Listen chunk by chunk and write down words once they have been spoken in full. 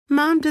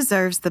Mom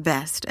deserves the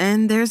best,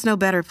 and there's no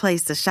better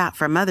place to shop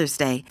for Mother's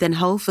Day than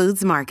Whole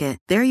Foods Market.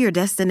 They're your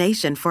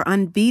destination for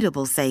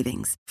unbeatable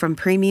savings, from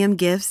premium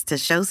gifts to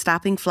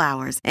show-stopping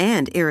flowers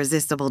and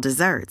irresistible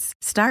desserts.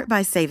 Start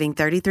by saving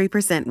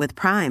 33% with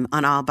Prime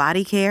on all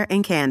body care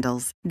and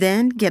candles.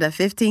 Then get a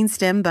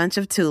 15-stem bunch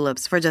of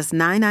tulips for just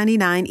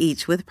 $9.99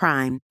 each with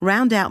Prime.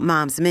 Round out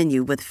Mom's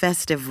menu with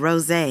festive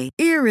rosé,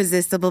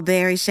 irresistible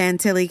berry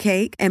chantilly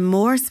cake, and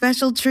more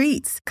special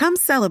treats. Come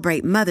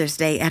celebrate Mother's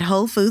Day at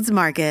Whole Foods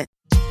Market.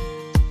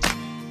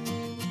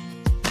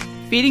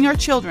 Feeding our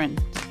children.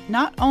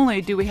 Not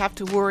only do we have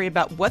to worry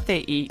about what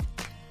they eat,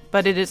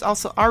 but it is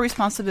also our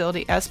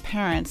responsibility as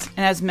parents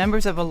and as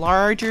members of a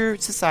larger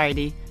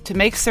society to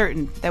make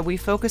certain that we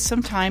focus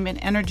some time and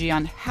energy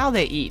on how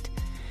they eat.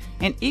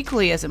 And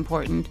equally as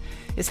important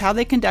is how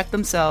they conduct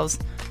themselves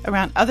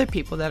around other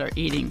people that are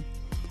eating.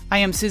 I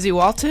am Susie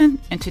Walton,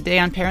 and today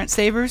on Parent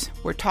Savers,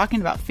 we're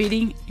talking about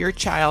feeding your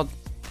child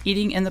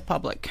eating in the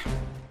public.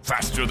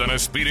 Faster than a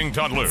speeding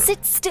toddler.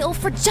 Sit still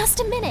for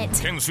just a minute.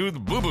 Can soothe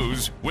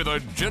boo-boos with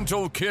a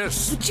gentle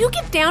kiss. Would you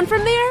get down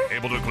from there?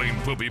 Able to clean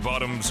poopy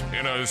bottoms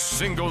in a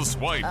single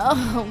swipe.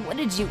 Oh, what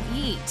did you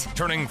eat?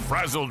 Turning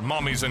frazzled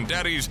mommies and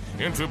daddies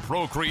into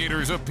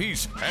procreators of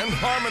peace and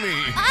harmony.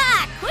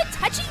 Ah, quit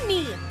touching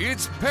me.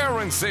 It's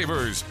Parent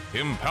Savers,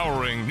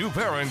 empowering new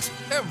parents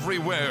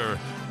everywhere.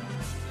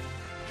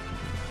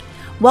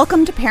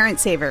 Welcome to Parent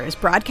Savers,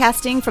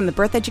 broadcasting from the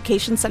Birth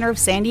Education Center of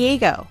San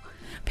Diego.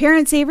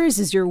 Parent Savers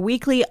is your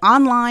weekly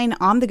online,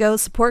 on-the-go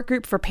support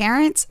group for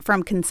parents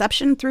from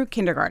conception through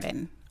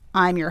kindergarten.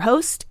 I'm your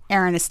host,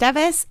 Erin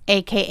Esteves,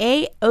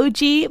 aka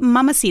OG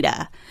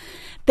Mamacita.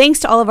 Thanks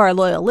to all of our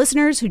loyal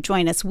listeners who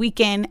join us week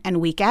in and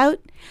week out,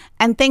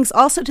 and thanks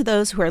also to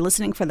those who are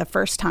listening for the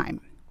first time.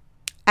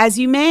 As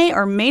you may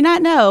or may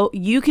not know,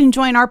 you can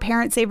join our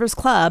Parent Savers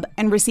Club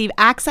and receive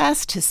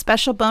access to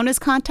special bonus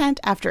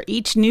content after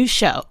each new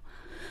show,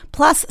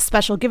 plus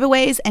special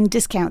giveaways and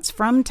discounts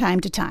from time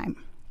to time.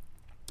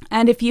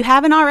 And if you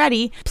haven't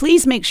already,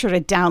 please make sure to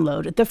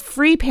download the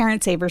free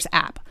Parent Savers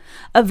app,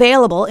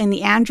 available in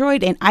the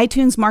Android and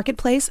iTunes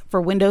marketplace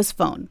for Windows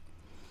Phone.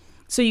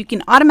 So you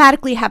can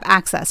automatically have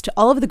access to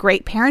all of the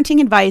great parenting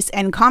advice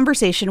and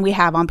conversation we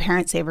have on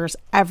Parent Savers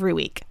every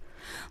week.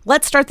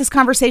 Let's start this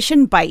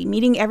conversation by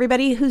meeting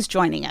everybody who's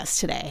joining us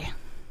today.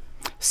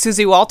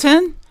 Susie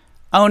Walton,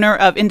 owner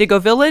of Indigo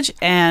Village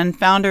and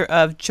founder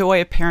of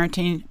Joy of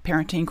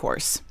Parenting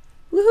course.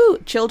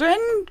 Woohoo! Children?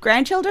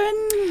 Grandchildren?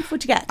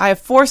 What you got? I have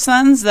 4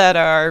 sons that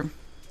are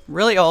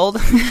really old.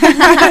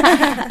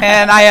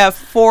 And I have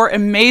 4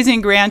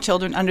 amazing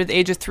grandchildren under the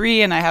age of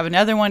 3. And I have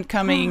another one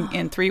coming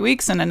in 3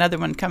 weeks and another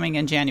one coming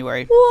in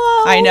January.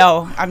 Whoa! I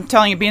know. I'm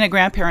telling you, being a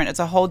grandparent, it's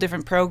a whole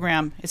different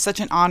program. It's such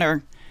an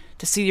honor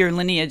to see your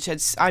lineage.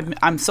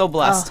 I'm so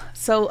blessed. Oh,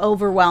 so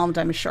overwhelmed,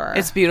 I'm sure.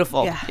 It's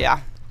beautiful.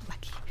 Yeah.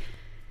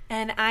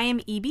 And I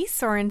am E.B.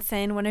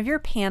 Sorensen, one of your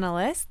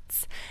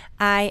panelists.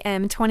 I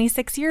am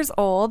 26 years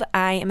old.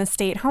 I am a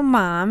stay-at-home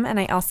mom, and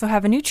I also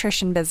have a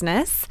nutrition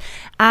business.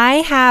 I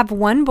have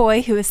one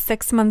boy who is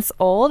 6 months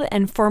old,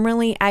 and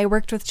formerly I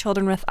worked with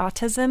children with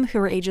autism who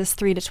were ages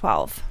 3 to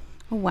 12.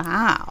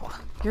 Wow.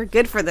 You're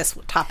good for this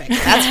topic.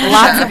 That's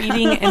Lots of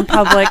eating in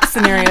public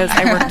scenarios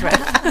I worked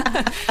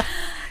with.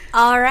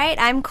 All right,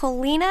 I'm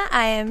Colina.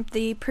 I am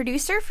the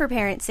producer for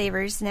Parent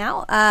Savers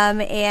now,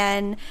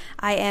 and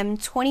I am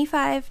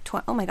 26.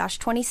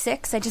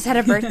 I just had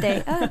a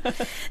birthday.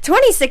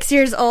 26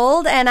 years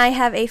old, and I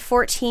have a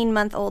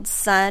 14-month-old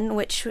son,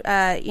 which,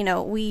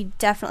 we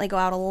definitely go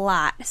out a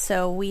lot,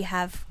 so we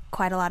have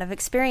quite a lot of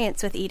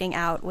experience with eating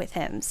out with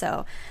him,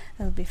 so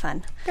it'll be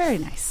fun. Very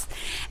nice.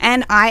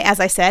 And I, as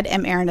I said,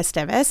 am Erin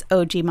Esteves,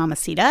 OG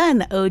Mamacita, and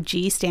the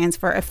OG stands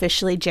for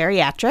officially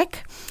geriatric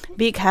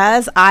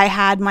because I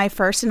had my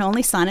first and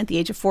only son at the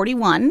age of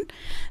 41.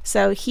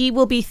 So he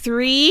will be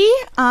 3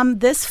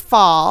 this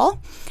fall.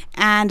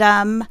 And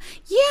not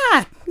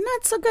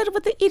so good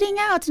with the eating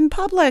out in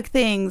public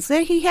things.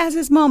 He has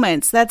his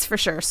moments, that's for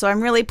sure. So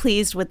I'm really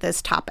pleased with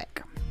this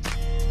topic.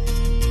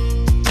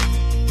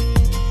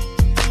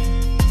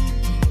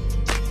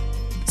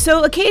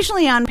 So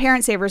occasionally on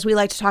Parent Savers, we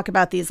like to talk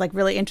about these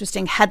really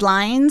interesting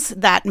headlines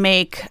that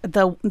make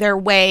their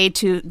way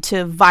to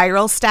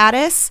viral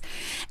status.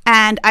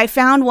 And I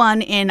found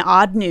one in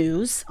Odd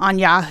News on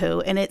Yahoo,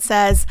 and it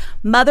says,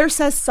 "Mother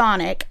says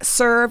Sonic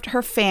served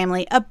her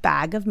family a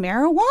bag of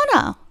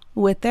marijuana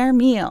with their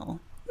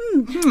meal."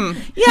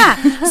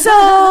 Yeah.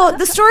 So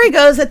the story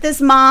goes that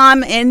this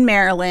mom in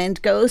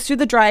Maryland goes through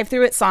the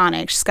drive-thru at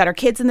Sonic. She's got her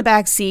kids in the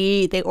back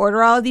seat. They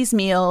order all of these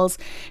meals.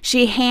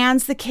 She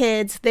hands the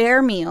kids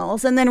their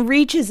meals and then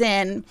reaches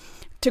in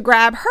to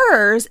grab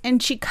hers,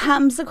 and she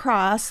comes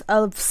across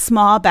a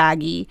small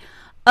baggie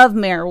of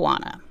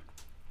marijuana.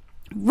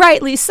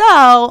 Rightly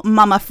so,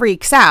 Mama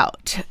freaks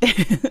out.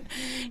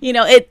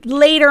 It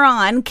later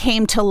on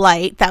came to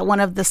light that one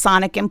of the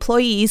Sonic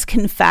employees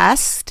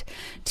confessed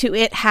to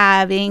it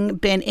having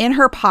been in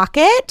her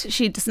pocket.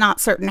 She's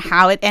not certain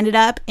how it ended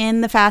up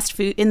in the fast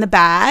food, in the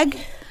bag.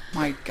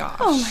 My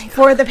gosh.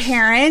 For the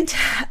parent.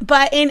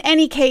 But in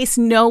any case,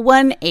 no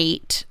one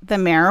ate the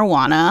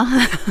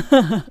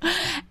marijuana.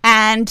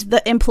 And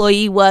the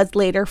employee was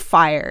later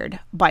fired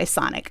by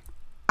Sonic.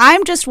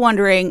 I'm just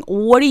wondering,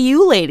 what do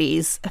you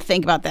ladies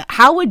think about that?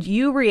 How would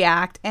you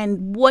react?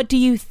 And what do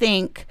you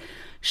think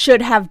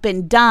should have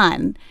been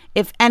done,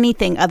 if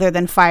anything, other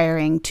than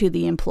firing to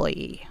the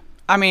employee?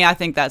 I mean, I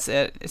think that's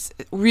it.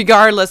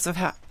 Regardless of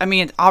how, I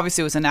mean,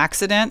 obviously it was an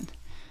accident.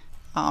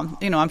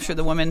 I'm sure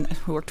the woman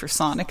who worked for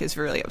Sonic is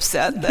really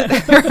upset that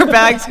her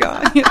bag's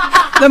gone.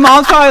 The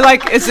mom's probably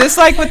like, is this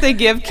like what they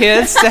give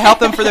kids to help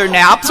them for their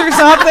naps or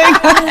something?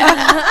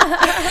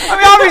 I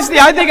mean, obviously,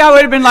 I think I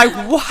would have been like,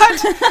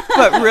 what?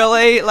 But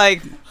really,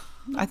 like,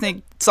 I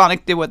think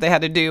Sonic did what they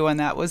had to do, and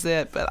that was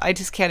it. But I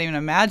just can't even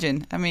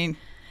imagine. I mean...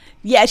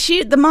 Yeah,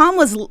 the mom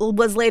was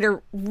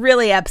later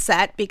really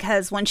upset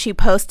because when she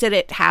posted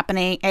it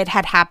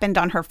had happened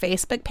on her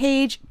Facebook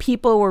page,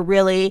 people were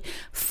really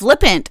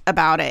flippant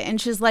about it.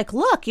 And she's like,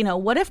 look,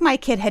 what if my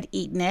kid had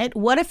eaten it?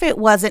 What if it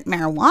wasn't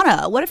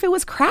marijuana? What if it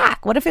was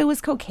crack? What if it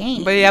was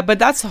cocaine? But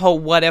that's the whole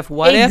what if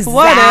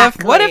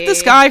Exactly. what if the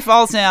sky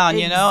falls down,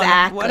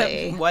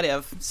 Exactly. What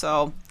if?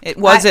 So it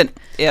wasn't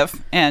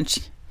if, and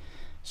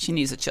she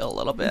needs to chill a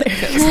little bit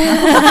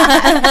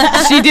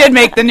because she did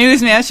make the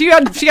news, man. She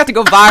got to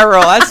go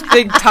viral. That's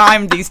big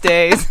time these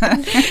days. Really?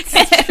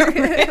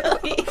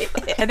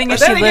 I think if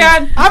Then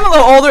again, I'm a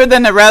little older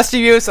than the rest of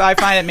you, so I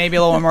find it maybe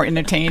a little more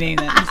entertaining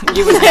than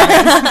you would. Well,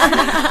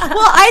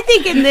 I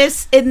think in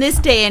this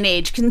day and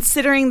age,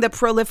 considering the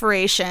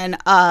proliferation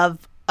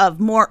of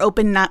more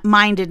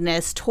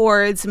open-mindedness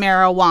towards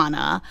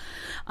marijuana,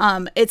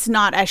 it's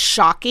not as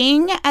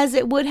shocking as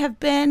it would have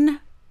been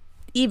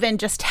even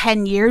just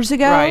 10 years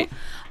ago. Right.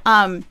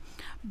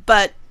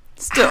 But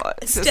still,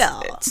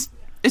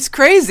 it's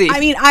crazy. I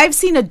mean, I've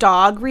seen a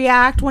dog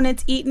react when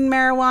it's eaten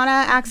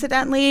marijuana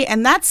accidentally,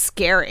 and that's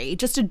scary.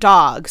 Just a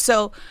dog.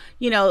 So,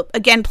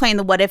 again, playing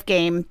the what if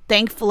game,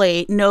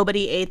 thankfully,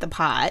 nobody ate the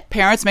pot.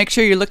 Parents, make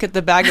sure you look at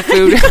the bag of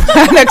food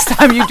next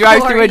time you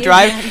drive through a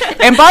drive.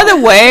 And by the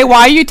way,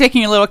 why are you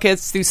taking your little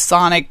kids through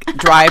Sonic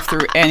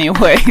drive-through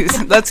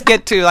anyways? Let's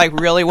get to,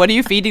 really, what are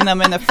you feeding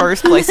them in the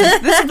first place?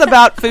 This is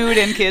about food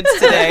and kids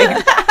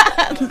today.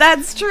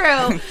 That's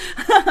true.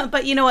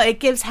 But you know what? It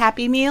gives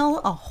Happy Meal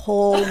a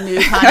whole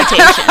new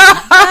connotation.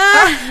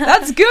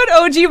 That's good,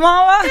 OG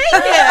Mama.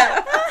 Thank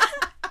you.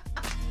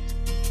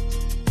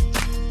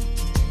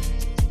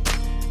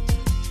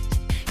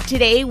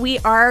 Today, we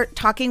are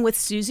talking with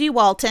Susie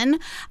Walton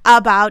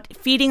about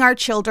feeding our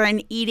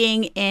children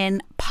eating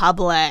in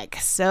public.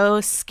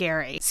 So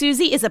scary.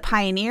 Susie is a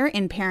pioneer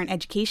in parent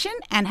education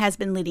and has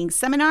been leading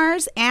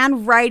seminars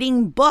and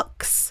writing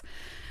books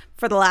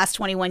for the last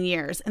 21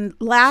 years. And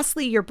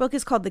lastly, your book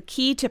is called The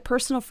Key to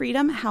Personal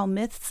Freedom: How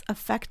Myths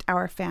Affect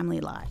Our Family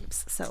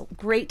Lives. So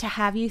great to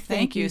have you.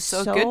 Thank you.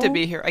 So good to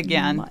be here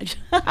again. Much.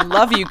 I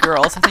love you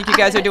girls. I think you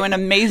guys are doing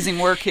amazing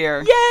work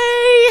here.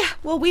 Yay!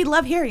 Well, we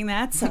love hearing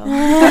that. So.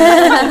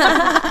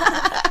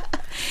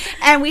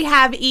 And we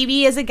have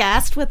Evie as a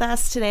guest with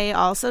us today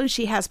also.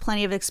 She has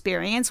plenty of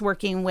experience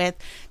working with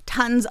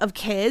tons of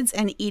kids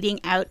and eating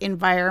out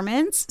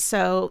environments.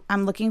 So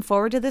I'm looking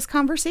forward to this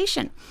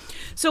conversation.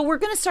 So we're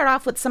going to start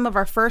off with some of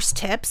our first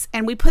tips.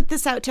 And we put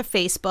this out to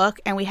Facebook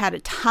and we had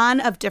a ton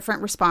of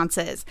different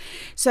responses.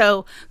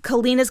 So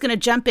Kalina's going to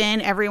jump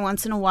in every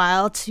once in a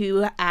while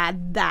to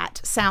add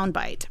that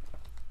soundbite.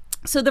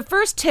 So the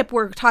first tip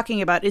we're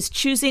talking about is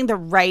choosing the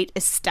right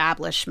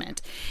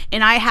establishment.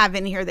 And I have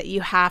in here that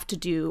you have to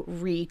do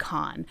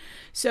recon.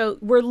 So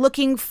we're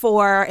looking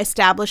for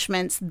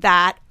establishments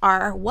that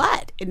are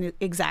what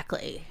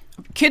exactly?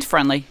 Kid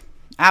friendly.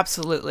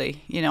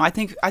 Absolutely. I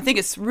think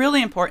it's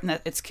really important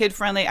that it's kid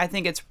friendly. I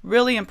think it's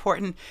really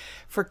important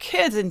for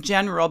kids in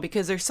general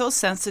because they're so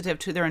sensitive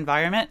to their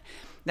environment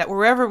that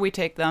wherever we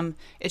take them,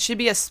 it should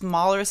be a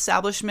smaller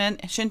establishment.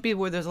 It shouldn't be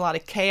where there's a lot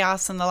of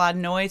chaos and a lot of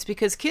noise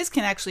because kids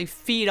can actually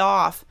feed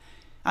off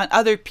on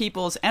other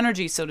people's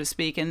energy, so to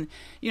speak. And,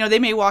 they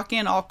may walk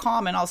in all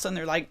calm and all of a sudden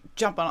they're like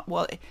jumping on.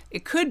 Well,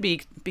 it could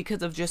be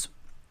because of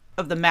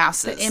the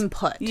masses. The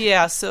input.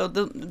 Yeah. So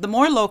the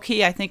more low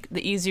key, I think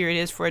the easier it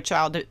is for a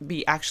child to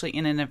be actually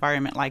in an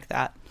environment like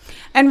that.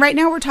 And right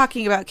now we're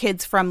talking about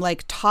kids from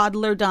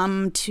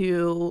toddlerdom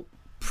to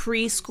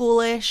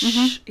preschoolish.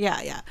 Mm-hmm.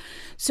 Yeah.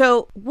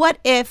 So what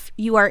if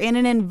you are in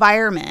an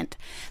environment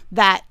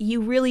that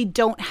you really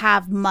don't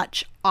have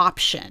much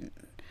option?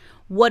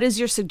 What is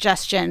your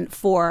suggestion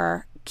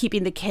for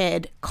keeping the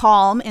kid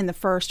calm in the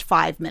first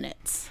 5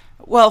 minutes?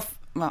 Well,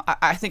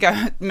 I think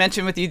I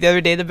mentioned with you the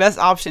other day, the best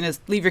option is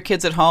leave your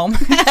kids at home.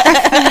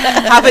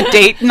 Have a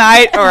date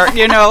night or,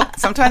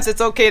 sometimes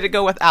it's okay to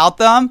go without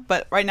them.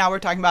 But right now we're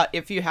talking about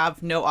if you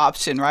have no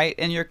option, right?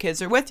 And your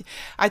kids are with you.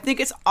 I think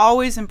it's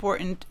always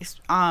important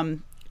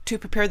to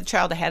prepare the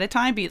child ahead of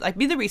time. Be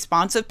the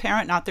responsive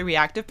parent, not the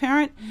reactive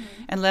parent,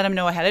 and let them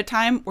know ahead of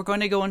time, we're going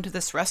to go into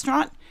this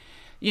restaurant.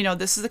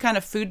 This is the kind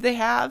of food they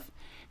have.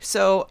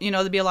 So,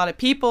 there'll be a lot of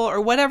people or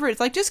whatever. It's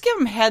just give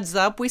them heads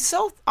up. We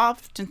so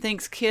often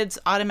think kids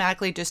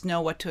automatically just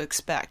know what to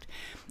expect.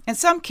 And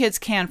some kids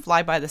can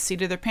fly by the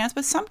seat of their pants,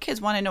 but some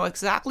kids want to know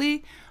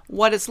exactly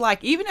what it's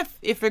like. Even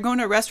if they're going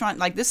to a restaurant,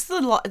 like this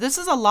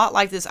is a lot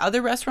like this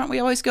other restaurant we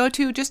always go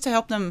to, just to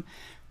help them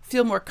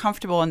feel more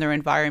comfortable in their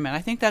environment. I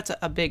think that's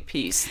a big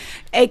piece.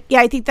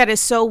 Yeah, I think that is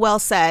so well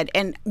said.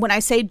 And when I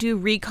say do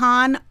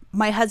recon,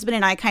 my husband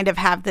and I kind of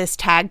have this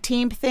tag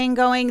team thing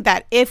going,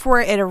 that if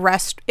we're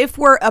at if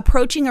we're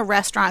approaching a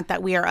restaurant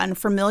that we are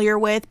unfamiliar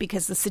with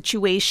because the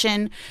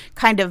situation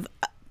kind of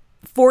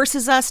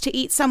forces us to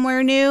eat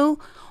somewhere new,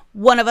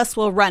 one of us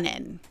will run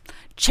in,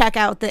 check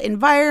out the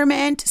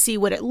environment, see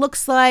what it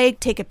looks like,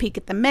 take a peek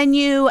at the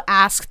menu,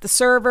 ask the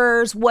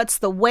servers, what's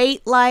the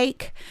wait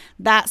like,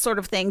 that sort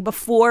of thing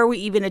before we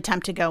even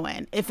attempt to go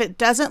in. If it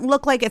doesn't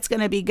look like it's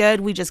going to be good,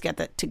 we just get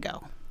the to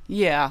go.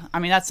 Yeah, I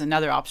mean, that's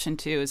another option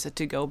too, is the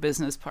to-go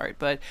business part.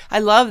 But I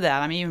love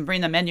that. I mean, even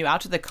bring the menu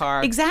out to the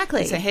car.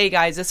 Exactly. And say, hey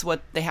guys, this is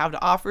what they have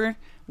to offer.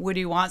 What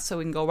do you want? So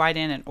we can go right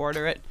in and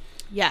order it.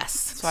 Yes.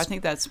 So I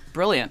think that's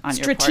brilliant on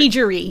your part.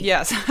 Strategery.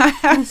 Yes.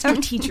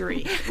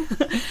 Strategery.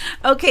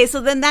 Okay,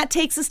 so then that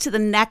takes us to the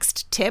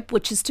next tip,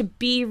 which is to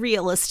be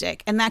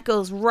realistic. And that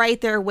goes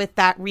right there with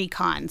that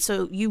recon.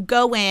 So you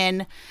go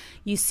in,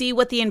 you see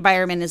what the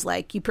environment is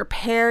like, you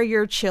prepare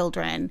your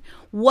children.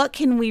 What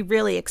can we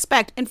really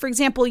expect? And for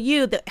example,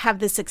 you that have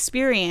this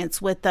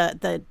experience with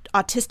the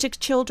autistic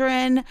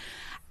children,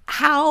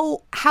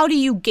 how do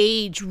you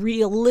gauge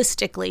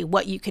realistically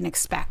what you can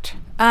expect?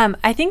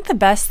 I think the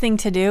best thing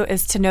to do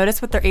is to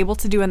notice what they're able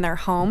to do in their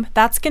home.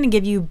 That's going to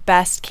give you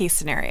best case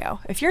scenario.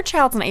 If your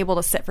child's not able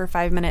to sit for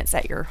 5 minutes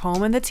at your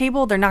home at the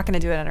table, they're not going to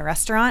do it at a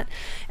restaurant.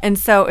 And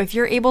so if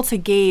you're able to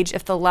gauge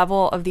if the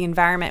level of the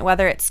environment,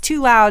 whether it's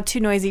too loud, too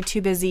noisy, too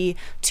busy,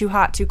 too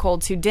hot, too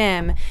cold, too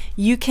dim,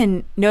 you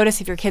can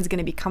notice if your kid's going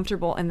to be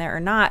comfortable in there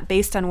or not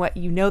based on what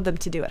you know them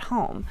to do at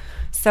home.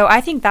 So I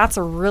think that's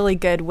a really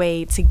good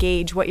way to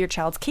gauge what your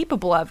child's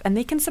capable of, and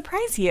they can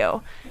surprise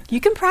you.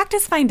 You can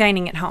practice fine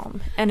dining at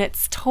home, and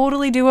it's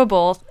totally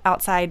doable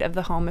outside of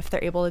the home if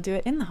they're able to do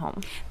it in the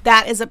home.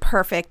 That is a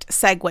perfect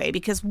segue,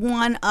 because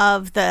one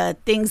of the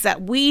things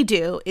that we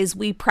do is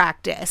we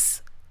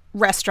practice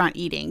restaurant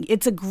eating.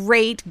 It's a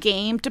great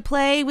game to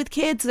play with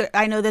kids.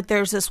 I know that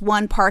there's this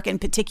one park in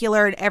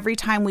particular, and every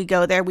time we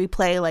go there, we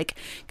play like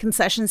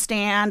concession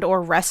stand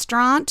or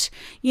restaurant,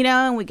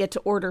 and we get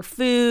to order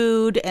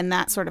food and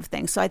that sort of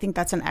thing. So I think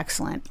that's an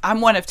excellent. I'm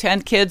one of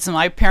 10 kids, and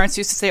my parents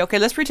used to say, okay,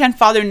 let's pretend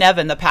Father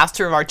Nevin, the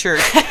pastor of our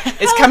church,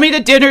 is coming to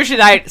dinner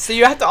tonight, so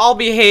you have to all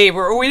behave.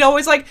 Or we'd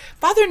always like,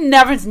 Father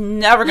Nevin's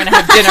never going to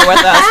have dinner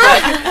with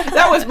us. But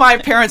that was my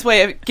parents'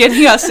 way of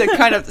getting us to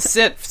kind of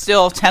sit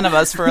still, 10 of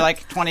us, for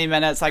like 20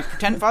 minutes, like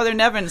pretend Father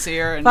Nevin's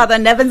here. And Father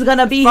Nevin's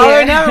gonna be Father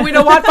here. Nevin, we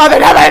don't want Father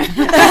Nevin.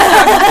 But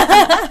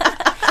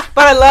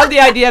I love the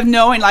idea of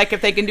knowing, like, if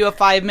they can do a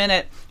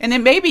 5-minute, and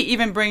then maybe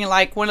even bring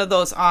like one of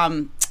those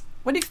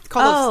what do you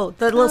call those?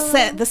 The little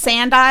the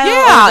sand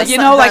aisle.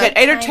 Yeah, like an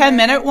 8 or 10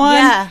 minute one.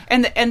 Yeah,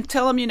 and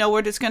tell them,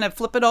 we're just gonna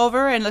flip it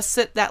over and let's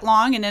sit that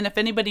long, and then if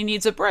anybody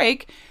needs a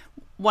break,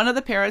 one of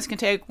the parents can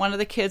take one of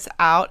the kids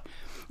out.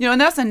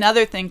 And that's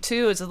another thing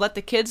too, is to let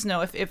the kids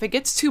know if it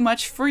gets too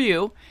much for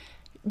you,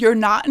 you're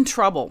not in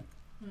trouble.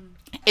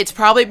 It's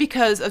probably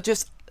because of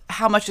just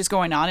how much is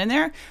going on in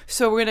there.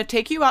 So we're going to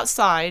take you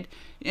outside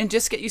and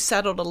just get you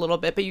settled a little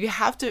bit. But you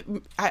have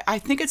to, I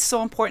think it's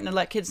so important to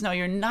let kids know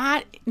you're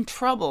not in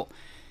trouble.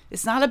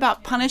 It's not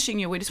about punishing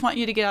you. We just want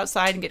you to get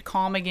outside and get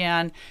calm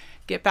again,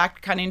 get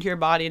back kind of into your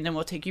body, and then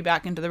we'll take you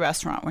back into the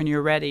restaurant when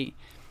you're ready.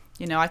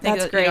 I think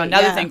that's great.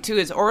 Another thing too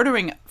is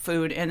ordering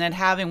food and then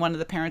having one of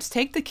the parents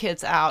take the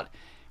kids out.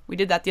 We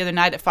did that the other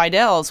night at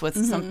Fidel's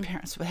with some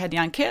parents who had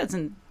young kids,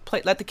 and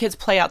let the kids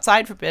play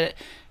outside for a bit.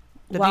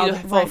 The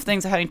beautiful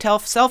things of having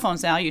cell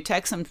phones now, you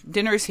text them,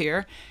 dinner's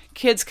here,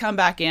 kids come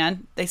back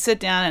in, they sit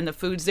down and the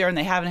food's there, and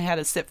they haven't had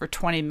to sit for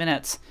 20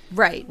 minutes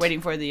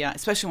waiting for the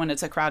especially when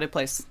it's a crowded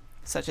place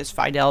such as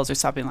Fidel's or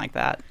something like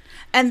that.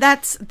 And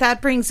that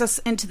brings us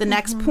into the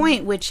next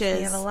point, which is...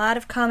 We have a lot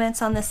of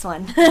comments on this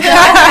one.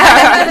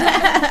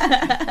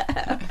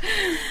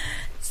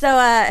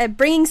 So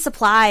bringing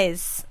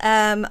supplies,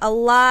 a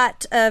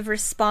lot of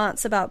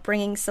response about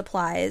bringing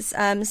supplies.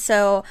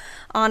 So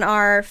on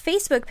our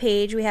Facebook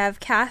page, we have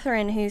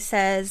Catherine, who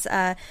says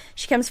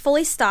she comes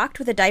fully stocked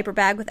with a diaper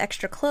bag with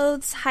extra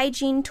clothes,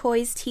 hygiene,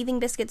 toys, teething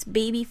biscuits,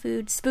 baby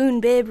food, spoon,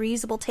 bib,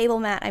 reusable table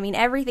mat. I mean,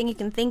 everything you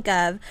can think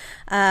of.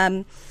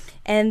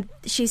 And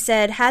she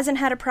said, hasn't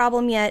had a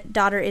problem yet.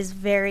 Daughter is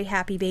very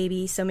happy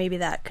baby, so maybe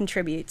that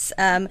contributes.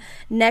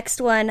 Next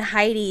one,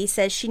 Heidi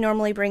says she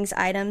normally brings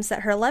items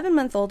that her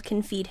 11-month-old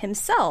can feed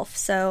himself.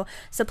 So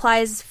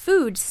supplies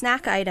food,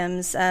 snack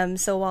items,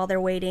 so while they're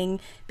waiting,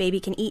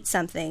 baby can eat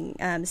something,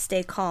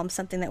 stay calm,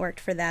 something that worked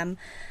for them.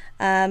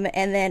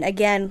 And then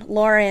again,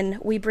 Lauren,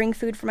 we bring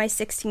food for my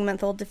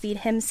 16-month-old to feed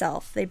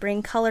himself. They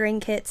bring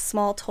coloring kits,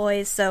 small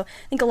toys. So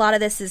I think a lot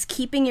of this is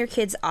keeping your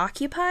kids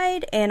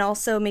occupied and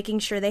also making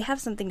sure they have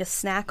something to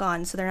snack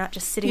on, so they're not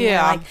just sitting there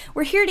like,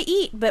 we're here to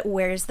eat, but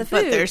where's the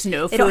food? But there's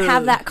no food. They don't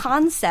have that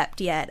concept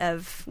yet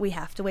of we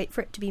have to wait for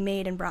it to be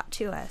made and brought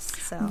to us.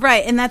 So.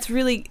 Right, and that's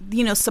really,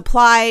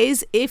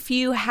 supplies. If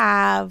you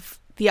have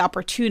the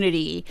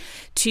opportunity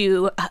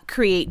to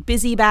create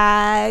busy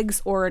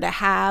bags or to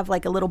have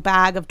like a little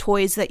bag of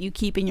toys that you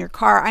keep in your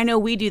car. I know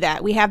we do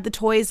that. We have the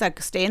toys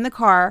that stay in the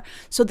car,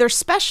 so they're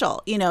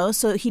special,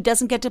 so he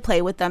doesn't get to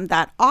play with them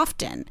that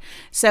often.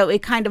 So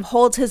it kind of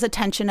holds his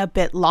attention a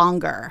bit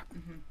longer.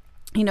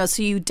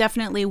 So you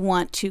definitely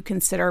want to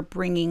consider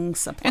bringing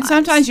supplies. And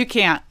sometimes you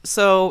can't.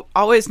 So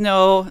always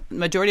know,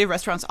 majority of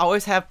restaurants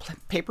always have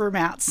paper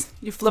mats.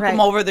 You flip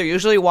them over. They're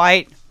usually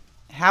white.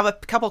 Have a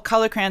couple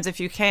color crayons if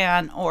you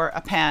can, or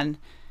a pen.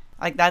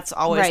 Like that's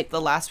always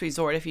the last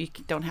resort if you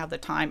don't have the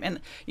time. And,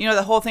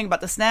 the whole thing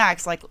about the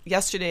snacks, like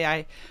yesterday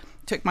I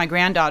took my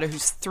granddaughter,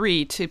 who's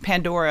 3, to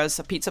Pandora's,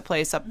 a pizza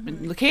place up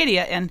in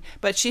Leucadia.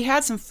 But she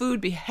had some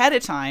food ahead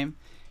of time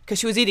because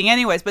she was eating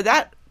anyways. But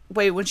that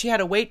way, when she had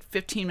to wait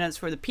 15 minutes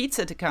for the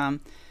pizza to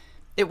come,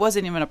 it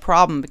wasn't even a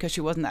problem because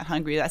she wasn't that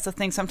hungry. That's the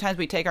thing. Sometimes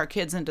we take our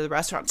kids into the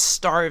restaurant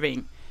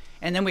starving,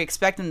 and then we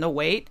expect them to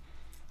wait,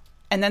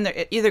 and then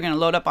they're either going to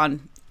load up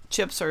on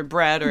chips or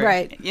bread,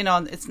 or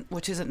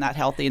which isn't that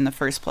healthy in the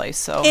first place.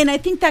 So, and I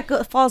think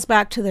that falls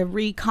back to the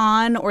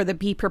recon or the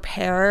be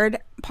prepared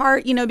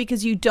part,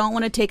 because you don't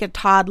want to take a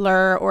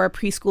toddler or a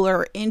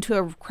preschooler into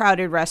a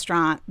crowded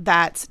restaurant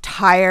that's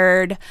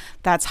tired,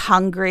 that's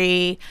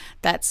hungry,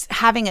 that's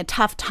having a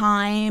tough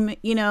time.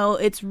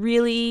 It's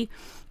really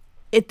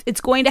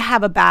it's going to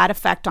have a bad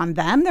effect on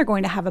them. They're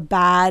going to have a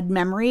bad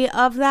memory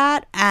of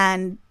that,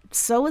 and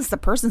so is the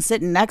person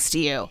sitting next to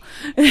you.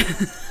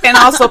 And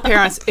also,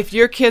 parents, if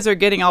your kids are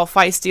getting all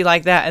feisty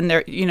like that, and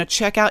they're,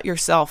 check out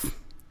yourself.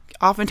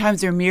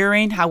 Oftentimes they're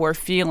mirroring how we're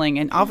feeling,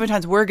 and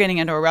oftentimes we're getting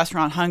into a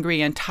restaurant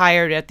hungry and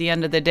tired at the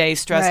end of the day,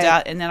 stressed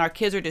out, and then our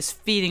kids are just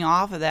feeding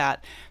off of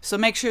that. So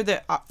make sure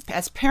that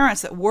as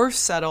parents that we're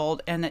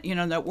settled, and that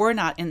that we're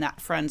not in that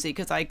frenzy,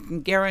 because I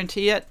can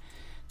guarantee it,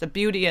 the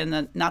beauty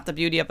and not the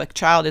beauty of a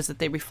child is that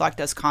they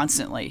reflect us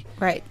constantly.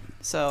 Right.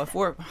 So if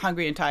we're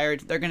hungry and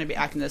tired, they're going to be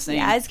acting the same.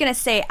 Yeah, I was going to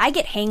say, I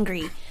get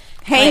hangry.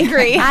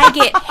 Hangry. I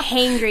get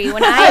hangry.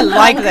 When I'm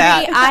like hungry,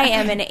 that. I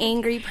am an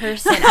angry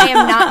person. I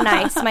am not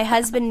nice. My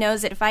husband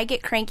knows it. If I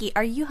get cranky,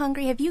 are you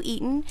hungry? Have you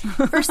eaten?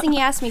 First thing he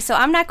asks me. So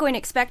I'm not going to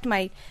expect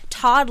my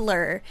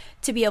toddler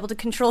to be able to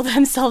control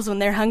themselves when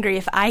they're hungry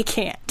if I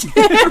can't.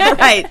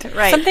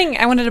 Right. Something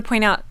I wanted to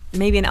point out,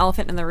 maybe an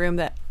elephant in the room,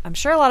 that I'm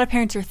sure a lot of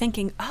parents are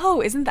thinking,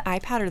 oh, isn't the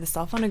iPad or the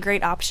cell phone a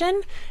great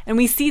option? And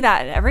we see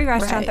that at every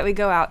restaurant that we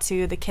go out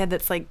to, the kid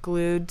that's like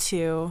glued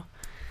to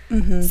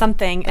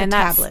something. And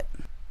that's tablet.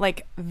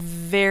 Like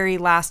very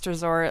last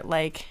resort,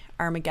 like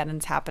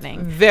Armageddon's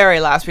happening. Very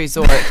last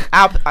resort.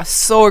 I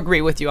so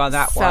agree with you on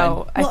that one.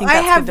 So I think I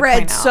that's have good to read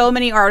point out. so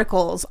many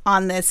articles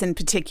on this in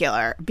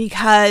particular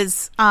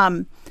because,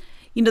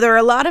 there are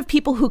a lot of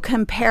people who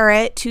compare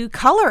it to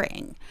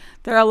coloring.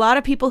 There are a lot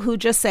of people who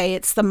just say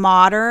it's the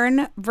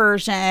modern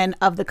version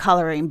of the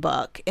coloring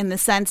book, in the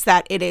sense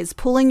that it is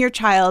pulling your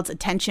child's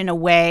attention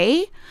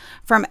away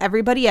from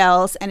everybody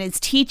else and is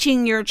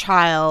teaching your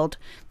child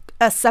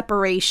a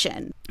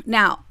separation.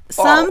 Now,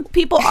 some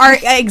people are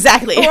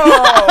exactly.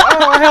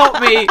 Help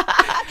me!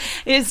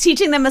 Is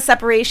teaching them a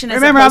separation.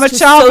 Remember, as I'm a opposed to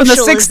child in the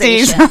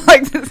socialization. '60s.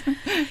 Like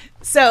this.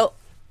 So,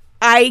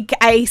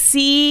 I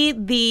see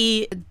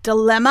the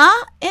dilemma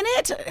in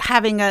it,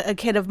 having a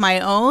kid of my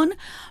own,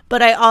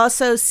 but I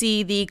also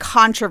see the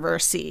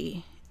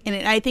controversy in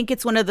it. I think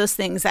it's one of those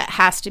things that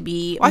has to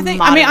be. Moderated.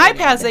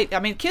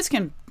 iPads. Kids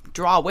can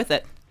draw with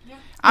it.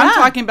 I'm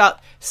talking about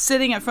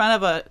sitting in front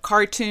of a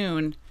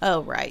cartoon.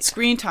 Oh, right.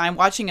 Screen time,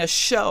 watching a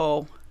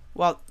show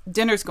while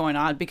dinner's going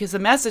on, because the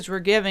message we're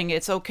giving,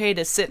 it's okay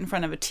to sit in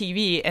front of a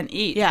TV and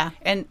eat. Yeah.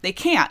 And they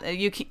can't.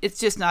 It's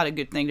just not a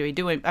good thing to be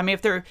doing. I mean,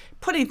 if they're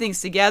putting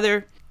things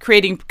together,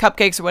 creating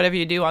cupcakes or whatever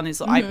you do on these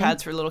little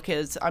iPads for little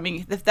kids, I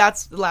mean, if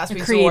that's the last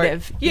resort.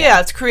 Creative. Yeah,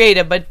 it's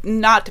creative, but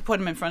not to put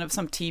them in front of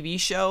some TV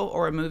show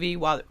or a movie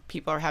while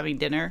people are having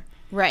dinner.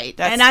 Right.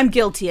 And I'm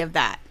guilty of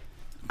that.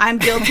 I'm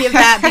guilty of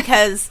that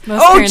because...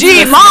 Oh,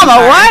 gee,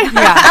 Mama,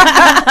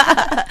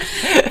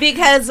 what?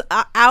 Because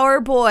our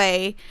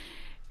boy,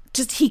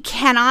 he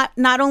cannot,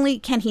 not only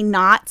can he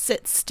not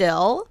sit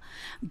still,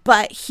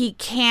 but he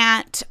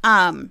can't,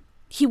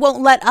 he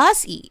won't let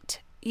us eat,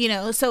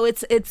 so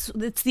it's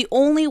the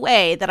only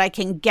way that I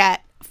can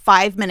get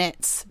 5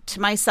 minutes to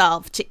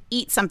myself to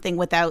eat something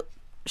without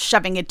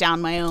shoving it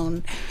down my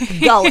own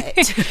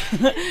gullet.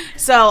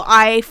 So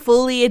I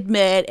fully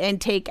admit and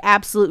take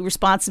absolute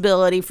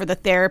responsibility for the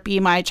therapy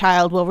my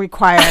child will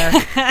require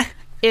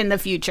in the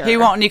future. He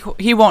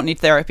won't need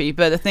therapy,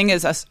 but the thing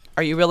is,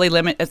 are you really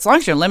as long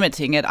as you're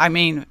limiting it, I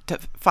mean, to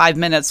 5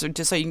 minutes, or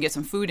just so you can get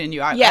some food in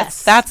you.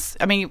 Yes. That's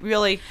I mean,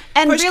 really,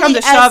 and push really come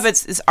to shove,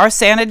 it's our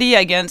sanity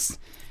against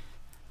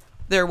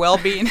their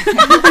well-being.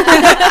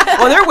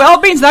 Well, their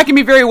well-being's not going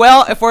to be very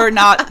well if we're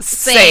not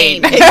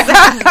sane.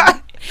 Exactly.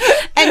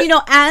 And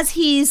as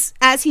he's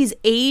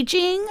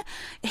aging,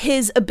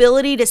 his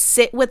ability to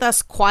sit with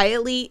us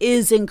quietly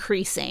is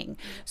increasing.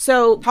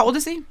 So how old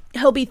is he?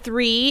 He'll be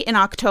 3 in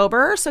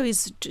October, so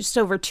he's just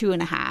over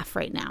 2.5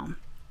 right now.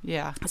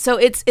 Yeah. So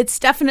it's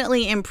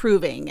definitely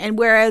improving. And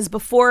whereas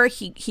before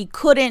he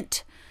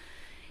couldn't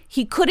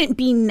he couldn't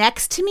be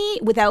next to me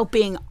without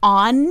being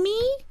on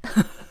me.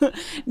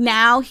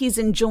 Now he's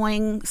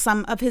enjoying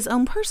some of his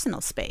own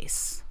personal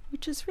space,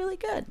 which is really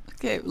good.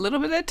 Okay, a little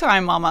bit at a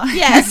time, Mama.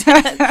 Yes.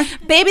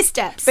 Baby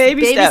steps.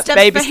 Baby steps.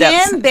 Baby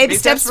steps for him. Baby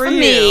steps for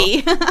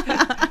me.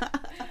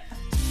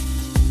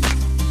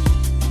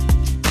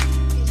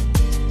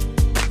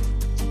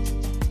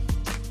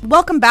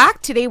 Welcome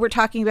back. Today we're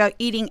talking about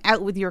eating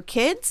out with your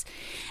kids,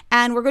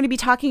 and we're going to be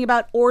talking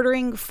about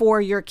ordering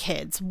for your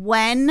kids,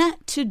 when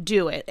to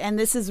do it. And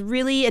this is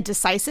really a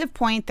decisive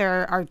point.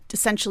 There are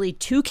essentially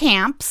two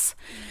camps.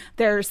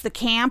 There's the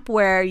camp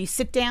where you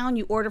sit down,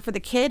 you order for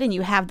the kid, and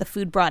you have the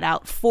food brought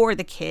out for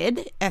the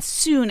kid as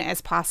soon as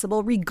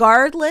possible,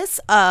 regardless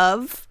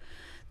of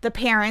the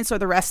parents or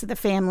the rest of the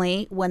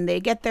family when they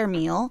get their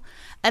meal.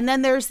 And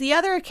then there's the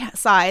other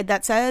side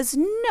that says,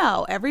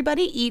 no,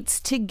 everybody eats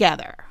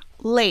together.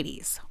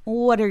 Ladies,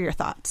 what are your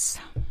thoughts?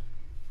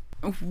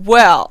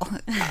 Well,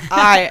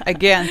 I,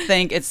 again,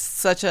 think it's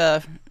such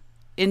a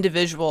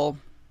individual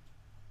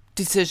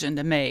decision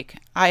to make.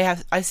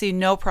 I see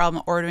no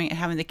problem ordering and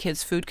having the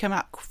kids' food come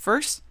out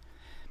first.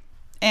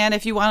 And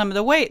if you want them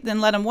to wait,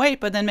 then let them wait,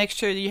 but then make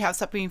sure that you have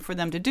something for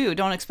them to do.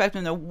 Don't expect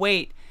them to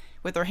wait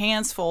with their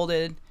hands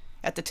folded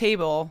at the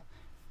table,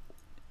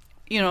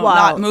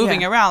 not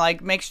moving around.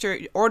 Like, make sure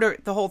you order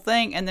the whole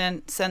thing and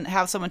then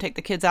have someone take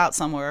the kids out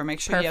somewhere, or make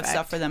sure you have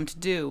stuff for them to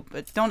do.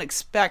 But don't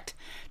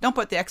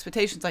put the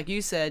expectations, like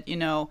you said,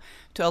 to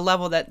a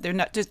level that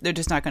they're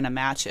just not going to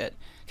match it.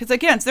 Because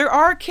again, there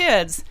are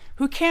kids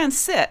who can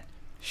sit.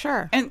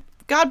 Sure. And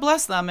God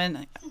bless them.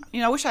 And,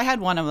 I wish I had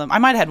one of them. I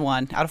might have had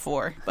one out of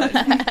 4. But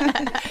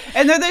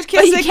and there's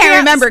kids but you can't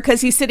remember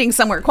because he's sitting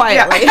somewhere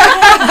quietly.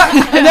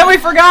 Yeah. And then we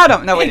forgot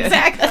him. No, we didn't.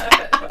 Exactly.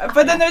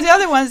 But then there's the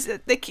other ones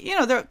that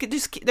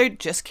they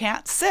just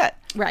can't sit.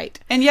 Right.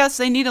 And yes,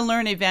 they need to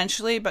learn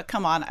eventually. But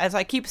come on, as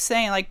I keep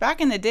saying, like back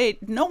in the day,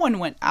 no one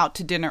went out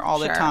to dinner all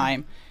the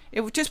time.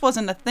 It just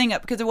wasn't a thing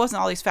because there wasn't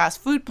all these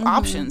fast food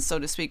options, so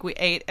to speak. We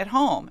ate at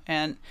home,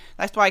 and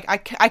that's why I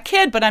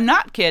kid, but I'm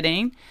not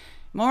kidding.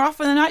 More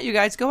often than not, you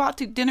guys go out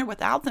to dinner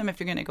without them if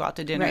you're going to go out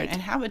to dinner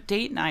and have a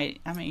date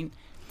night. I mean,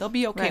 they'll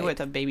be okay with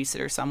a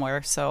babysitter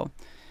somewhere. So.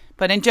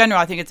 But in general,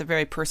 I think it's a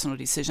very personal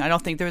decision. I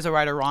don't think there's a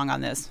right or wrong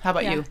on this. How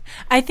about you?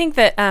 I think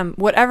that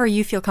whatever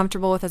you feel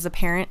comfortable with as a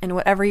parent and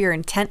whatever your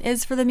intent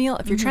is for the meal,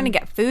 if you're trying to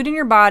get food in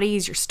your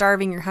bodies, you're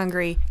starving, you're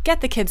hungry,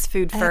 get the kids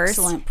food first.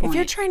 Excellent point. If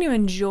you're trying to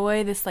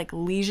enjoy this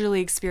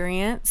leisurely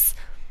experience,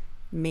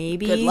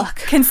 maybe good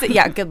luck.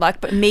 Good luck.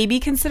 But maybe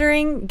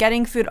considering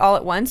getting food all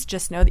at once,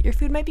 just know that your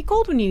food might be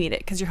cold when you eat it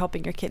because you're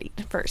helping your kid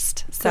eat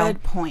first. So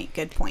good point.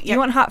 If you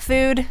want hot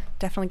food,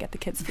 definitely get the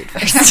kids food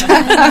first.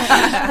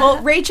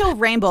 Well, Rachel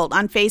Rainbolt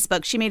on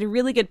Facebook, she made a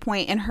really good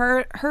point, and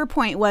her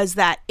point was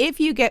that if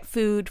you get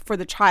food for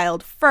the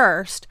child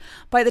first,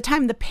 by the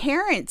time the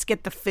parents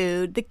get the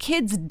food, the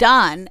kid's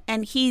done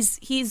and he's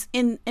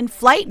in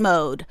flight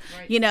mode.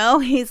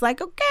 Right. He's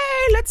like, okay,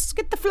 let's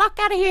get the flock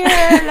out of here.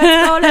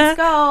 Let's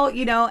go.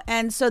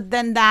 And so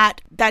then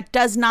that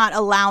does not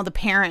allow the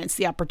parents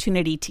the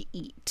opportunity to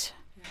eat.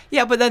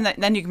 Yeah, but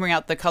then you can bring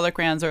out the color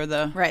crayons or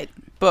the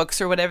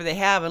books or whatever they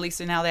have. At least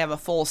now they have a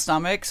full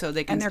stomach, so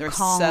they're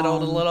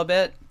settled a little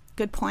bit.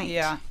 Good point.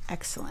 Yeah.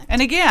 Excellent.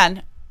 And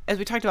again, as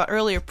we talked about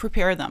earlier,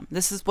 prepare them.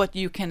 This is what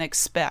you can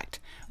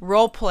expect.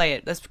 Role play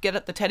it. Let's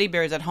get the teddy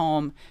bears at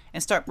home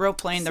and start role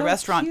playing the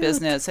restaurant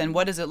business. And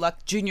what does it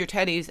look? Junior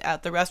teddies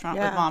at the restaurant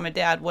with mom and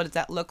dad. What does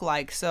that look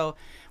like? So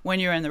when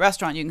you're in the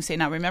restaurant, you can say,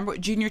 now remember what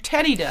Junior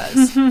Teddy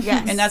does.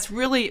 Yes. And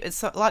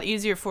it's a lot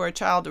easier for a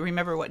child to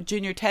remember what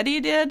Junior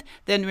Teddy did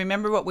than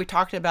remember what we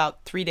talked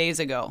about 3 days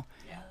ago.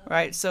 Yeah.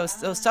 Right? So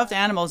stuffed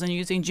animals and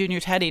using Junior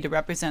Teddy to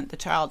represent the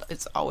child,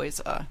 it's always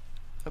a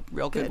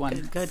real good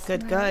one.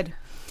 Good.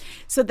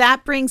 So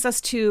that brings us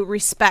to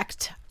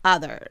respect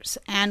others.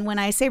 And when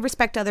I say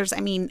respect others, I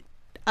mean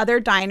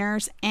other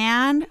diners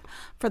and,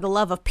 for the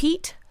love of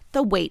Pete,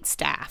 the wait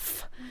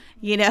staff.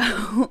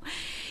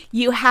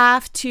 You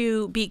have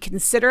to be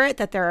considerate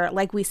that there are,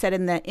 like we said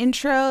in the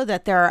intro,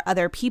 that there are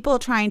other people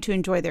trying to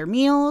enjoy their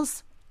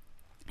meals.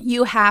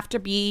 You have to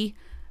be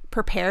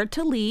prepared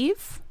to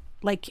leave.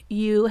 Like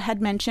you had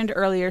mentioned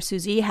earlier,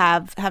 Susie,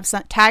 have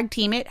some, tag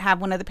team it,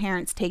 have one of the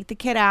parents take the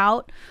kid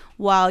out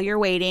while you're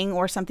waiting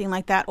or something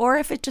like that. Or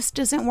if it just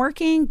isn't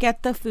working,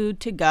 get the food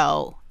to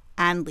go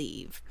and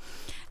leave.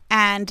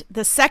 And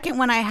the second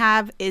one I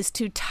have is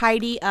to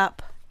tidy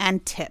up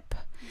and tip.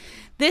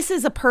 This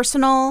is a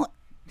personal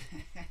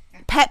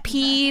pet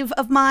peeve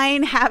of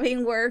mine,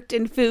 having worked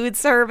in food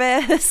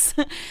service.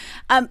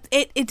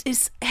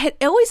 It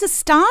always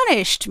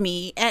astonished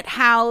me at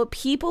how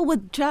people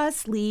would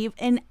just leave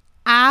an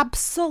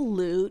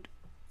absolute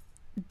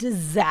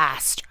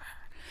disaster.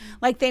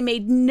 Like they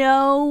made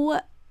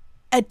no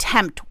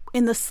attempt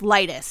in the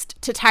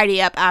slightest to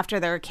tidy up after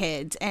their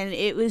kids, and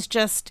it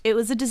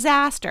was a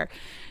disaster.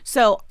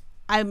 So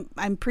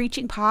I'm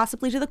preaching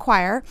possibly to the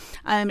choir,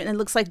 and it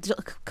looks like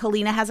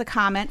Kalina has a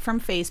comment from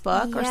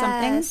Facebook or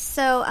something.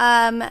 So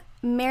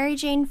Mary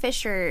Jane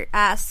Fisher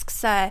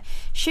asks,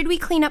 should we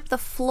clean up the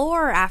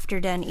floor after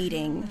done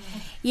eating?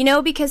 You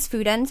know, because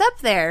food ends up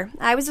there.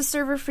 I was a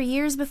server for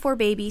years before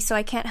baby, so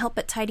I can't help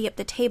but tidy up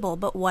the table,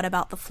 but what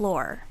about the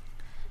floor?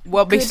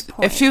 Well,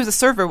 if she was a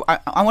server,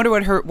 I wonder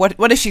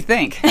what does she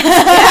think? Yeah,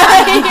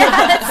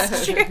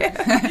 that's true.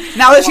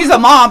 Now that she's a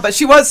mom, but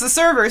she was the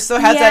server, so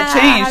has that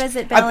changed how does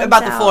it balance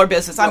about the out? floor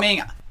business? I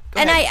mean,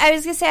 and I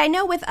was going to say, I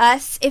know with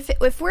us, if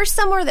we're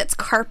somewhere that's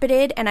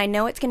carpeted, and I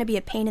know it's going to be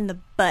a pain in the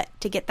butt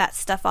to get that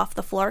stuff off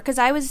the floor, because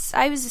I was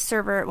a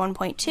server at one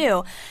point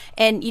too,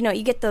 and you know,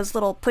 you get those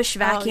little push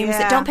vacuums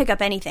that don't pick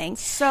up anything.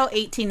 So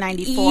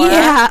 1894.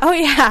 Yeah. Oh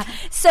yeah.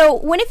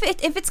 So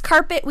if it's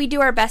carpet, we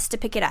do our best to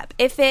pick it up.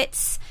 If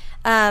it's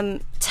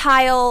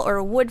tile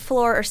or wood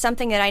floor or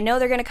something that I know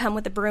they're going to come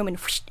with a broom and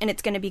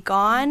it's going to be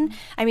gone,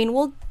 I mean,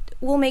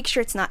 we'll make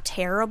sure it's not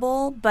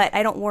terrible, but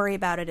I don't worry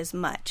about it as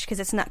much because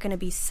it's not going to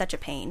be such a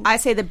pain. I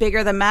say the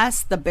bigger the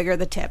mess, the bigger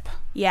the tip.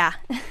 Yeah.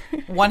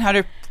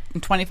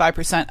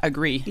 125%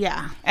 agree.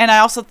 Yeah. And I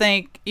also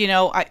think, you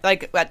know, I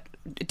like at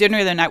dinner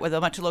the other night with a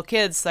bunch of little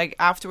kids, like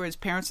afterwards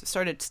parents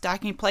started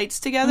stacking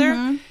plates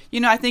together. You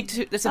know, I think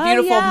it's a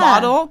beautiful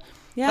model.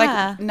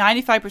 Yeah. Like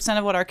 95%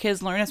 of what our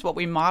kids learn is what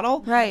we model.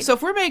 Right. So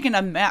if we're making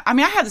I mean,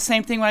 I have the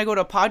same thing when I go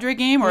to a Padre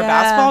game or a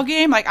basketball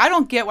game. Like, I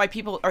don't get why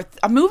people are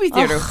a movie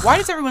theater. Why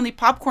does everyone leave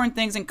popcorn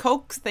things and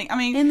Coke things? I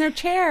mean, in their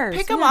chairs.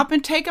 Pick them up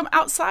and take them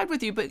outside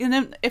with you. And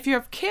then if you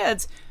have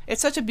kids,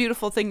 it's such a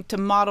beautiful thing to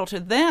model to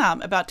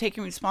them about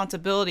taking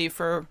responsibility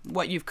for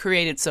what you've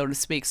created, so to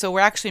speak. So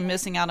we're actually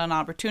missing out on an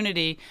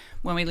opportunity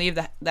when we leave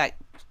that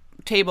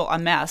table a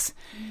mess.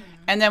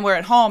 And then we're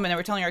at home and then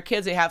we're telling our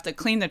kids they have to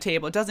clean the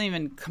table. It doesn't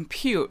even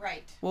compute.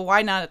 Right. Well,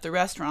 why not at the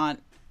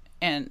restaurant?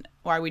 And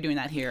why are we doing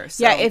that here?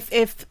 So, yeah,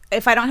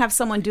 if I don't have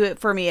someone do it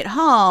for me at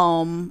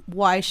home,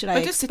 why should I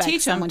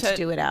expect someone to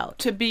do it out?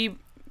 To be,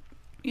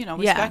 you know,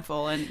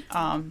 respectful and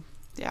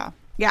yeah.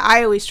 Yeah,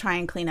 I always try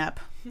and clean up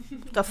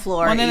the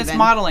floor. Well, then it's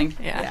modeling.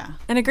 Yeah.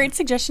 And a great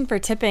suggestion for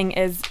tipping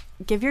is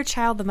give your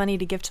child the money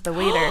to give to the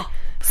waiter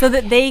so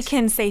that they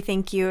can say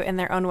thank you in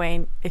their own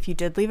way. If you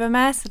did leave a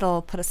mess,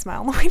 it'll put a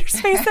smile on the waiter's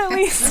face at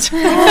least.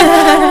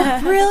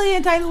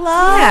 Brilliant. I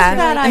love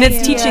that and idea.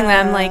 it's teaching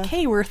them, like,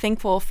 hey, we're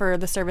thankful for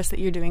the service that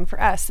you're doing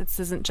for us. This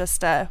isn't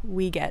just a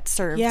we get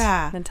served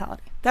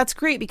mentality. That's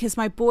great because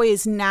my boy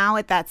is now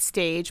at that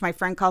stage. My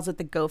friend calls it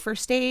the gopher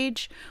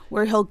stage,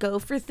 where he'll go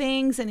for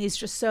things and he's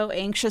just so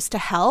anxious to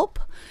help.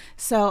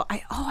 So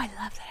I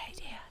love that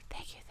idea.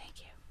 Thank you.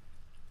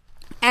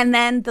 And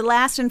then the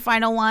last and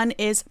final one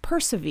is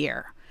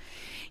persevere.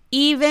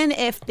 Even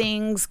if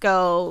things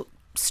go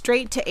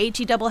straight to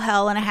HE double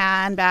hell in a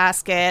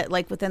handbasket,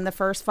 like within the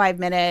first 5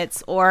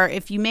 minutes, or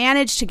if you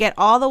manage to get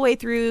all the way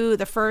through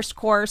the first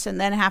course and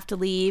then have to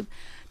leave,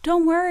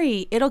 don't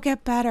worry, it'll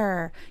get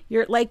better.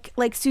 You're like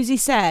Susie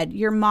said,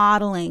 you're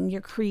modeling,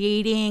 you're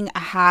creating a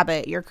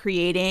habit, you're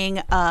creating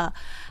a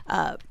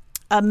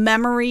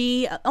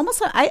memory,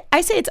 almost.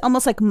 I say it's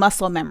almost like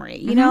muscle memory.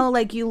 You know,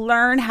 like you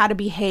learn how to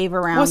behave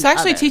around. Well, it's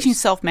actually others. teaching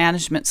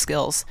self-management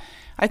skills.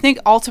 I think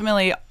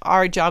ultimately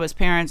our job as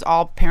parents,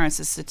 all parents,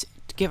 is to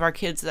give our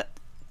kids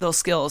those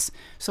skills.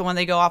 So when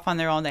they go off on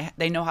their own,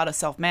 they know how to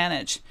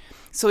self-manage.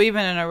 So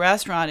even in a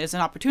restaurant is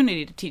an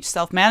opportunity to teach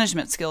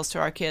self-management skills to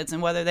our kids.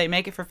 And whether they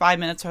make it for 5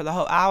 minutes or the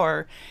whole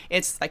hour,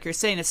 it's like you're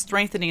saying, it's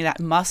strengthening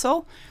that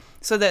muscle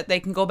so that they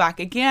can go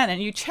back again.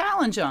 And you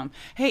challenge them.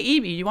 Hey,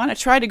 Evie, you want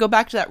to try to go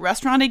back to that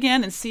restaurant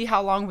again and see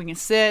how long we can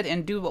sit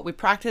and do what we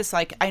practice?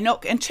 Like, I know,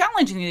 and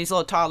challenging these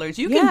little toddlers,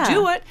 you can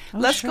do it.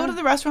 Let's go to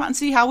the restaurant and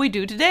see how we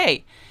do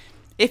today.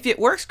 If it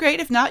works, great.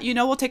 If not,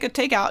 we'll take a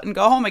takeout and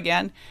go home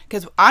again,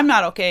 because I'm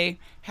not okay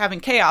having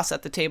chaos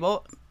at the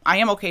table. I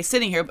am okay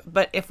sitting here,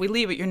 but if we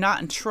leave it, you're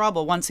not in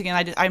trouble. Once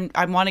again,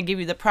 I want to give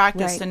you the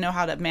practice to know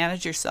how to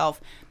manage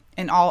yourself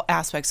in all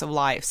aspects of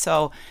life.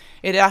 So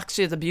it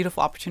actually is a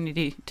beautiful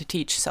opportunity to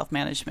teach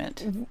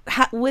self-management.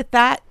 With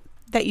that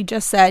you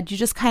just said, you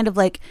just kind of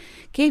like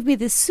gave me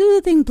this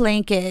soothing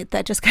blanket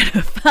that just kind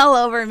of fell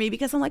over me,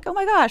 because I'm like, oh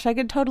my gosh, I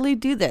could totally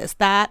do this.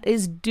 That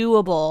is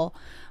doable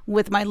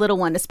with my little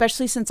one,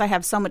 especially since I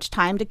have so much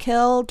time to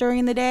kill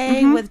during the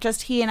day with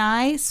just he and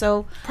I.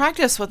 So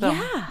practice with them.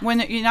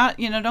 When you're not,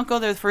 don't go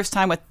there the first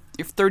time with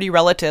your 30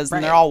 relatives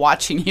and they're all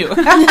watching you.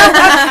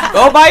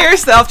 Go by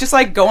yourself, just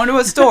like going to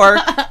a store.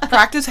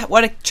 Practice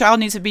what a child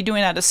needs to be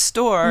doing at a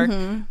store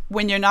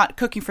when you're not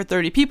cooking for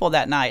 30 people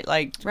that night.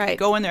 Like,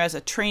 go in there as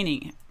a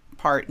training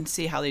part and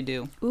see how they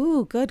do.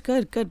 Ooh, good.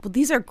 Well,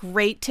 these are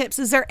great tips.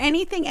 Is there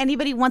anything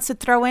anybody wants to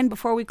throw in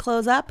before we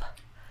close up?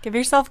 Give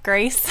yourself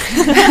grace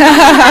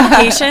and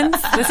patience.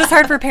 This is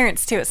hard for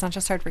parents, too. It's not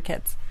just hard for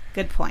kids.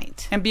 Good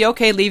point. And be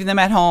okay leaving them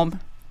at home.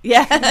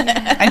 Yeah.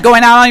 And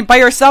going out by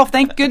yourself.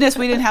 Thank goodness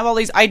we didn't have all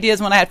these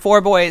ideas when I had 4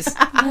 boys.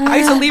 I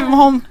used to leave them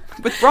home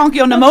with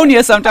bronchial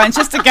pneumonia sometimes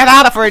just to get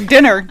out of for a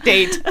dinner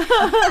date.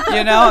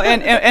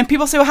 And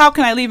people say, well, how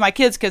can I leave my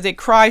kids? Because they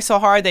cry so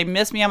hard, they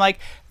miss me. I'm like,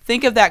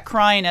 Think of that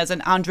crying as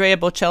an Andrea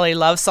Bocelli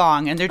love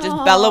song, and they're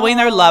just bellowing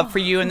their love for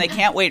you, and they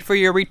can't wait for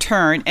your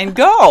return. And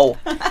go.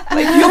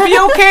 Like, you'll be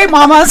okay,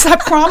 mamas. I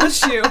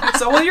promise you.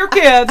 So will your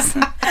kids.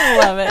 I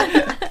love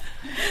it.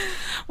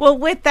 Well,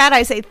 with that,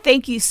 I say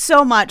thank you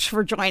so much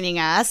for joining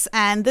us.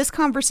 And this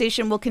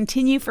conversation will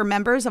continue for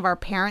members of our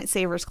Parent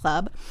Savers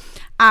Club.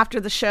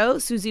 After the show,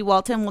 Susie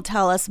Walton will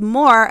tell us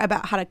more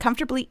about how to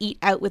comfortably eat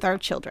out with our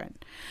children.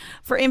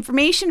 For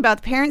information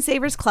about the Parent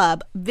Savers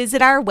Club,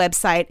 visit our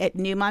website at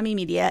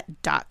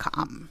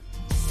newmommymedia.com.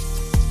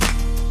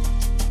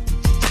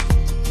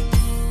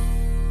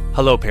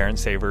 Hello, Parent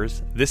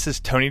Savers. This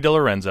is Tony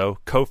DiLorenzo,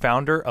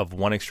 co-founder of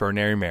One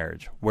Extraordinary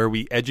Marriage, where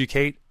we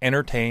educate,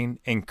 entertain,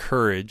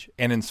 encourage,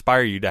 and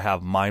inspire you to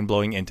have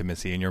mind-blowing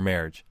intimacy in your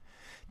marriage.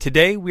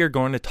 Today, we are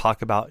going to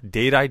talk about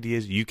date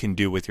ideas you can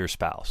do with your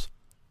spouse.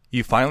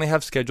 You finally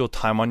have scheduled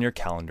time on your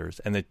calendars,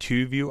 and the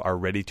two of you are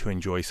ready to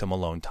enjoy some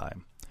alone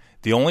time.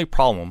 The only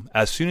problem,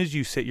 as soon as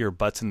you sit your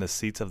butts in the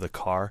seats of the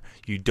car,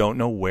 you don't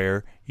know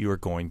where you are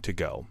going to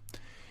go.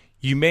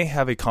 You may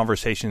have a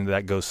conversation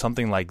that goes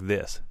something like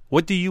this.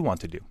 What do you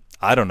want to do?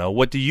 I don't know.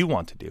 What do you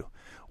want to do?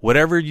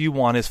 Whatever you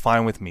want is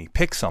fine with me.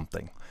 Pick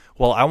something.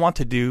 Well, I want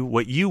to do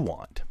what you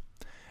want.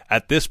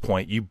 At this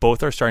point, you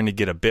both are starting to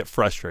get a bit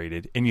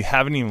frustrated, and you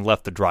haven't even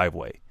left the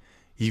driveway.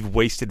 You've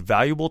wasted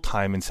valuable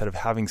time instead of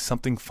having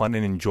something fun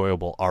and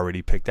enjoyable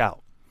already picked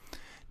out.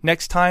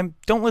 Next time,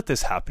 don't let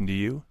this happen to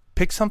you.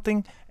 Pick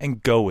something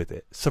and go with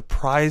it.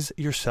 Surprise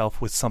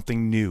yourself with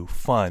something new,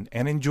 fun,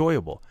 and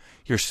enjoyable.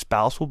 Your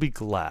spouse will be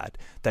glad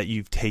that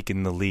you've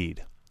taken the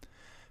lead.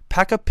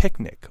 Pack a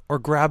picnic or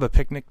grab a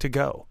picnic to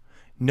go.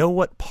 Know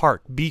what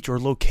park, beach, or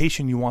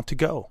location you want to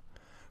go.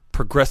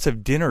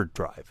 Progressive dinner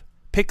drive.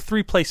 Pick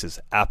 3 places,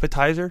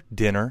 appetizer,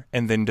 dinner,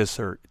 and then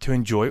dessert to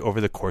enjoy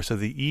over the course of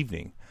the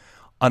evening.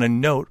 On a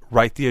note,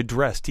 write the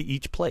address to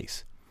each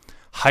place.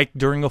 Hike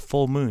during a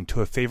full moon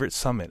to a favorite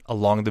summit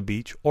along the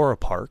beach or a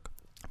park.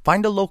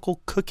 Find a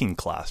local cooking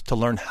class to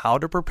learn how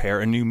to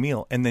prepare a new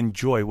meal and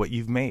enjoy what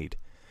you've made.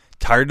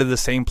 Tired of the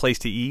same place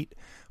to eat?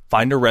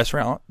 Find a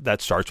restaurant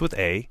that starts with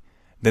A,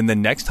 then the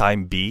next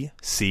time B,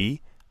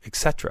 C,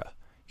 etc.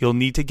 You'll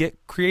need to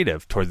get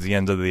creative towards the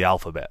end of the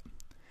alphabet.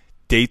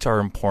 Dates are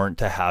important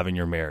to have in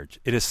your marriage.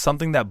 It is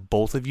something that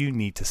both of you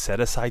need to set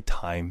aside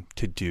time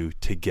to do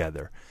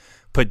together.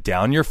 Put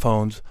down your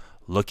phones,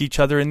 look each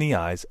other in the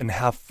eyes, and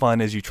have fun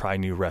as you try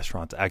new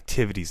restaurants,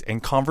 activities,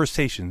 and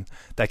conversations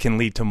that can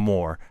lead to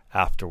more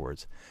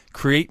afterwards.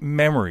 Create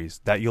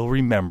memories that you'll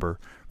remember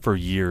for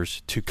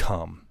years to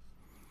come.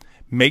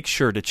 Make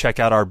sure to check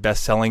out our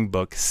best-selling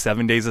book,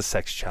 7 Days of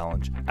Sex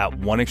Challenge, at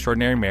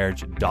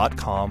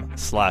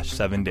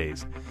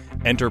oneextraordinarymarriage.com/7days.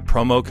 Enter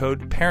promo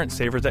code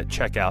PARENTSAVERS at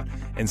checkout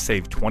and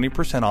save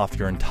 20% off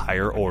your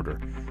entire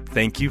order.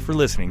 Thank you for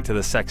listening to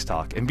the Sex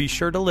Talk, and be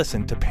sure to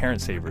listen to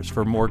Parent Savers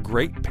for more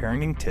great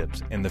parenting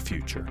tips in the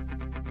future.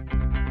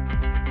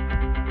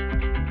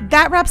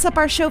 That wraps up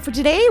our show for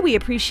today. We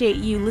appreciate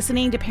you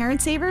listening to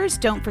Parent Savers.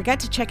 Don't forget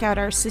to check out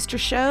our sister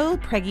show,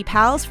 Preggy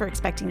Pals for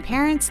expecting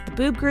parents, the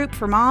Boob Group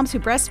for moms who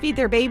breastfeed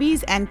their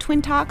babies, and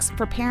Twin Talks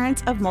for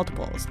parents of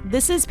multiples.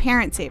 This is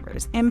Parent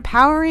Savers,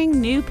 empowering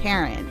new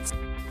parents.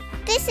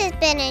 This has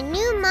been a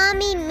New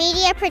Mommy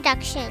Media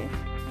production.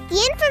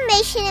 The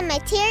information and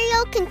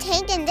material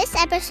contained in this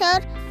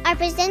episode are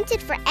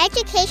presented for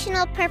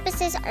educational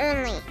purposes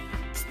only.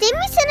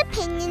 Statements and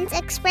opinions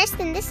expressed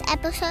in this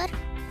episode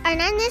are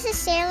not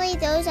necessarily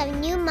those of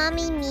New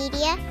Mommy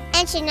Media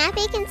and should not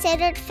be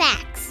considered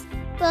facts.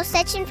 While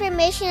such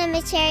information and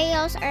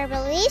materials are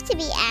believed to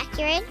be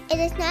accurate, it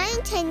is not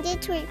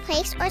intended to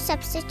replace or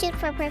substitute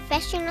for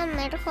professional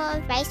medical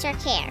advice or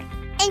care,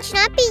 and should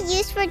not be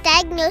used for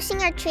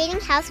diagnosing or treating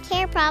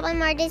healthcare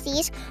problem or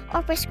disease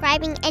or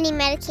prescribing any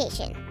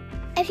medication.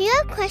 If you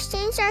have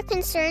questions or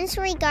concerns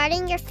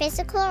regarding your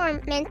physical or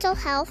mental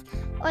health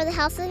or the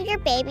health of your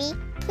baby,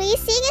 please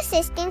seek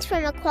assistance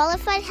from a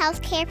qualified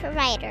healthcare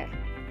provider.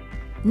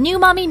 New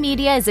Mommy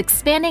Media is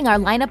expanding our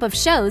lineup of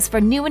shows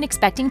for new and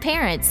expecting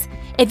parents.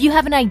 If you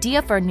have an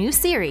idea for a new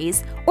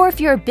series, or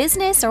if you're a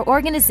business or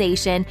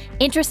organization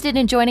interested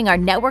in joining our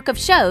network of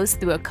shows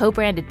through a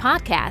co-branded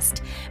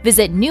podcast,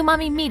 visit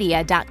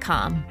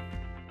newmommymedia.com.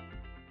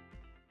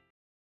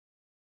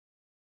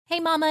 Hey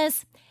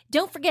mamas,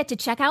 don't forget to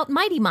check out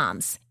Mighty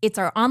Moms. It's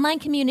our online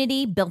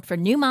community built for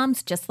new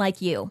moms just like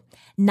you.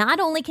 Not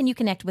only can you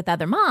connect with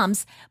other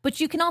moms, but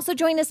you can also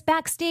join us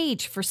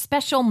backstage for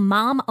special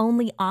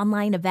mom-only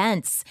online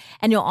events.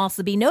 And you'll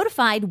also be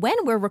notified when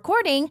we're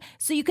recording,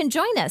 so you can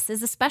join us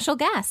as a special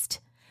guest.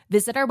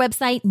 Visit our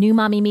website,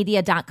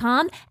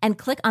 newmommymedia.com, and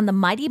click on the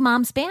Mighty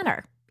Moms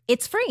banner.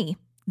 It's free.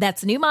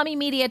 That's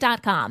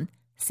newmommymedia.com.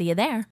 See you there.